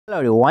Hello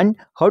everyone,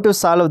 how to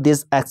solve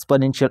this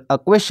exponential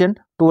equation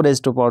 2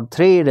 raised to power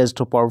 3 raised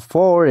to power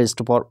 4 raised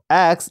to power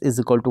x is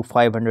equal to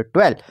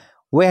 512.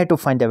 We have to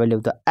find the value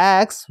of the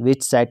x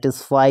which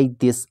satisfy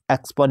this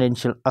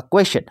exponential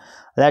equation.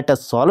 Let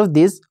us solve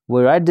this.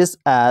 We write this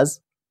as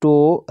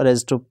 2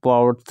 raised to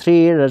power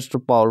 3 raised to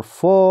power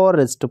 4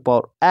 raised to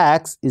power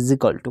x is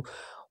equal to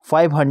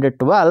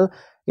 512.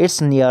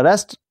 Its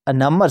nearest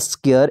number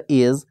square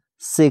is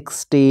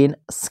 16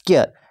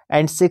 square.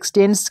 And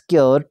 16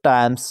 square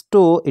times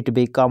 2 it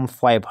becomes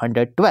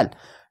 512.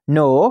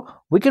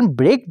 Now we can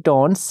break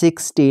down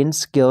 16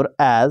 square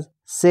as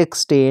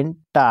 16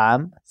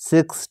 times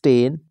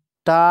 16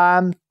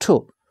 times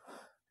 2.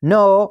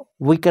 Now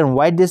we can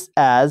write this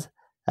as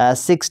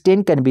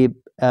 16 can be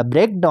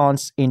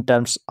breakdowns in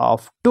terms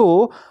of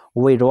 2.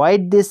 We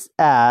write this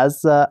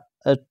as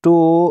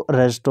 2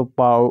 raised to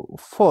power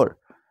 4.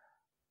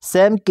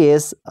 Same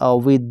case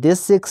with this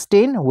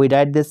 16, we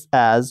write this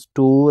as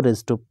 2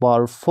 raised to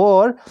power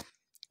 4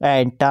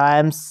 and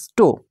times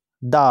 2.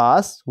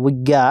 Thus, we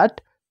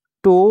get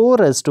 2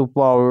 raised to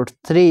power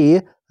 3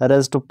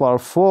 raised to power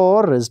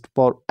 4 raised to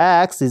power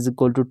x is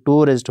equal to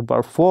 2 raised to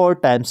power 4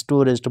 times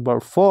 2 raised to power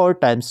 4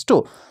 times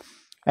 2.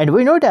 And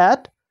we know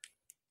that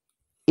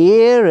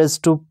a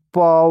raised to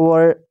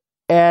power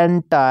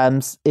n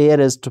times a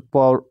raised to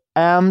power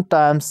m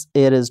times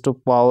a raised to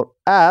power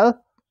l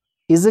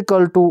is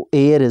equal to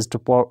a raised to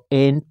power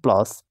n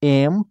plus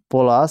m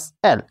plus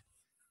l.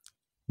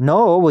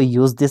 Now we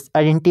use this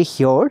identity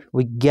here.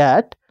 We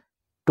get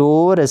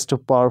 2 raised to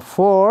power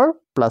 4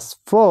 plus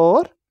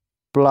 4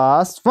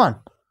 plus 1.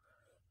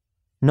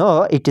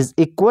 Now it is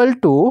equal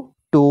to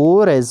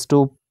 2 raised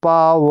to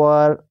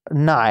power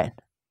 9.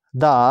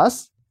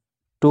 Thus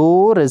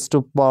 2 raised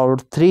to power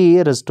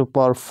 3 raised to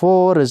power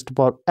 4 raised to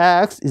power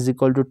x is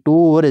equal to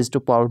 2 raised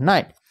to power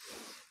 9.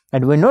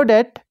 And we know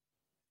that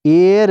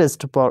a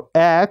raised to power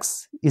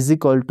x is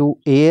equal to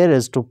a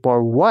raised to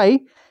power y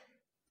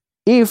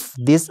if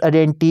this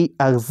identity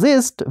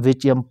exists,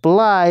 which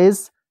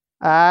implies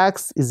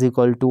x is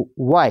equal to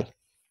y.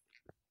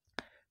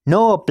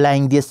 Now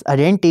applying this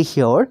identity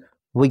here,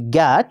 we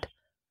get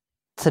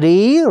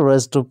 3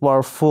 raised to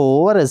power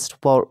 4 raised to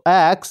power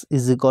x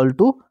is equal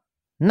to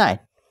 9.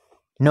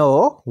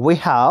 Now we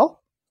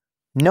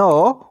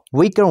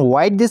can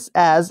write this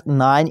as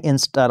 9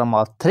 instead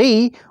of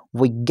 3.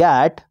 We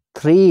get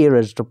 3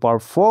 raised to power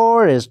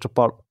 4 raised to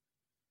power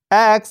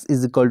x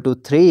is equal to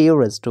 3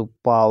 raised to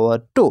power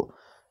 2.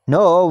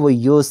 Now we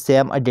use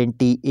same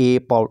identity a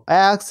power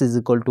x is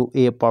equal to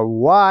a power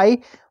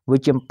y,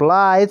 which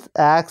implies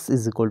x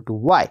is equal to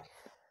y.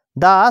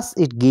 Thus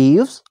it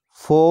gives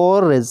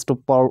 4 raised to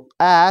power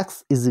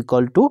x is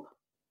equal to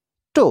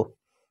 2.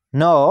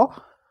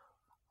 Now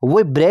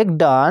we break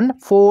down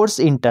 4's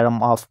in terms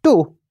of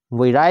 2.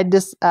 We write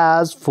this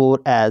as 4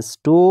 as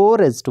 2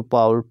 raised to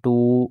power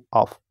 2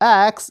 of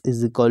x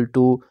is equal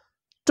to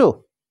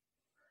 2.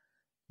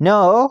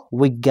 Now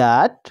we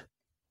get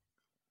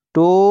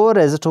 2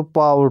 raised to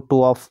power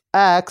 2 of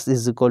x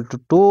is equal to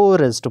 2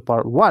 raised to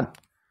power 1.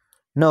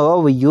 Now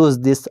we use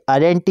this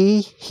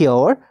identity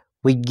here.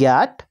 We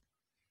get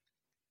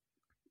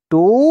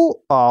 2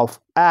 of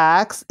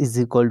x is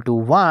equal to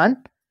 1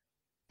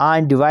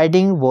 and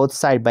dividing both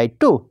sides by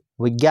 2.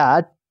 We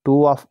get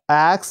 2 of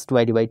x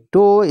divided by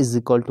 2 is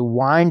equal to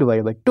 1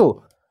 divided by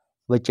 2,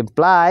 which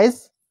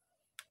implies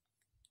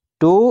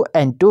 2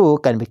 and 2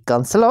 can be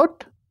cancelled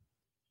out.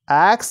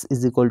 X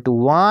is equal to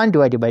 1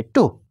 divided by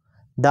 2.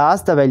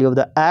 Thus the value of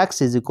the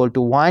x is equal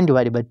to 1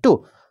 divided by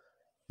 2.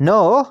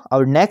 Now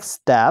our next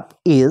step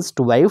is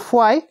to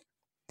verify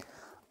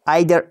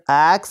either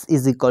x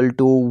is equal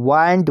to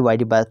 1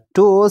 divided by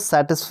 2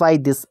 satisfy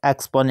this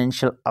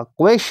exponential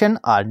equation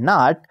or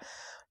not.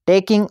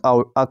 Taking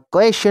our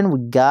equation, we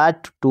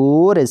got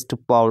 2 raised to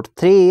power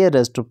 3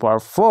 raised to power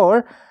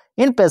 4.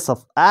 In place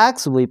of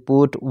x, we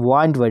put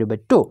 1 divided by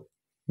 2.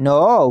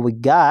 Now we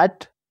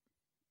got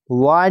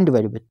 1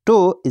 divided by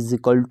 2 is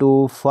equal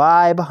to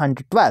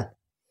 512.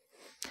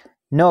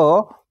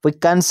 Now we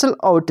cancel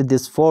out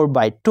this 4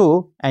 by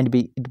 2 and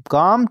it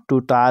become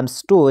 2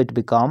 times 2, it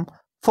become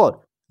 4.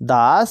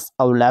 Thus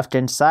our left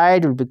hand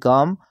side will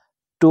become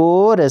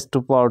 2 raised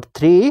to power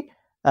 3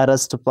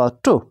 raised to power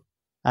 2.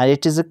 And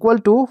it is equal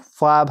to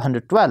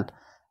 512.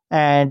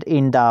 And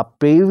in the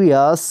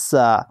previous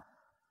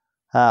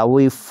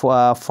we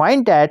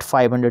find that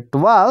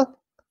 512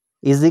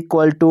 is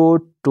equal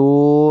to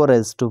 2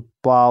 raised to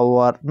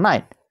power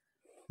 9.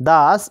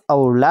 Thus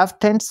our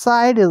left hand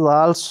side is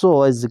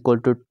also is equal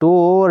to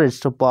 2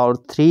 raised to power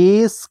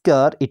 3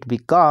 square, it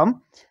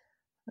become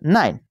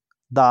 9.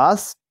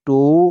 Thus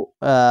 2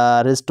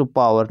 raised to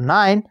power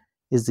 9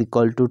 is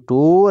equal to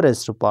 2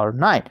 raised to power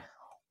 9.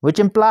 Which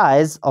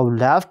implies our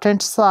left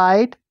hand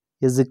side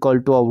is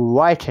equal to our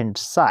right hand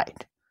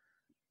side.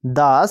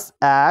 Thus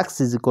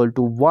x is equal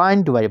to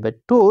 1 divided by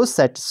 2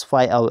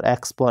 satisfy our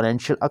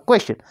exponential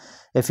equation.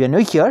 If you are new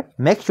here,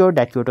 make sure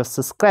that you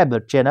subscribe our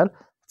channel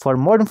for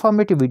more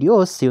informative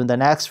videos. See you in the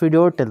next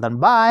video. Till then,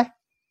 bye.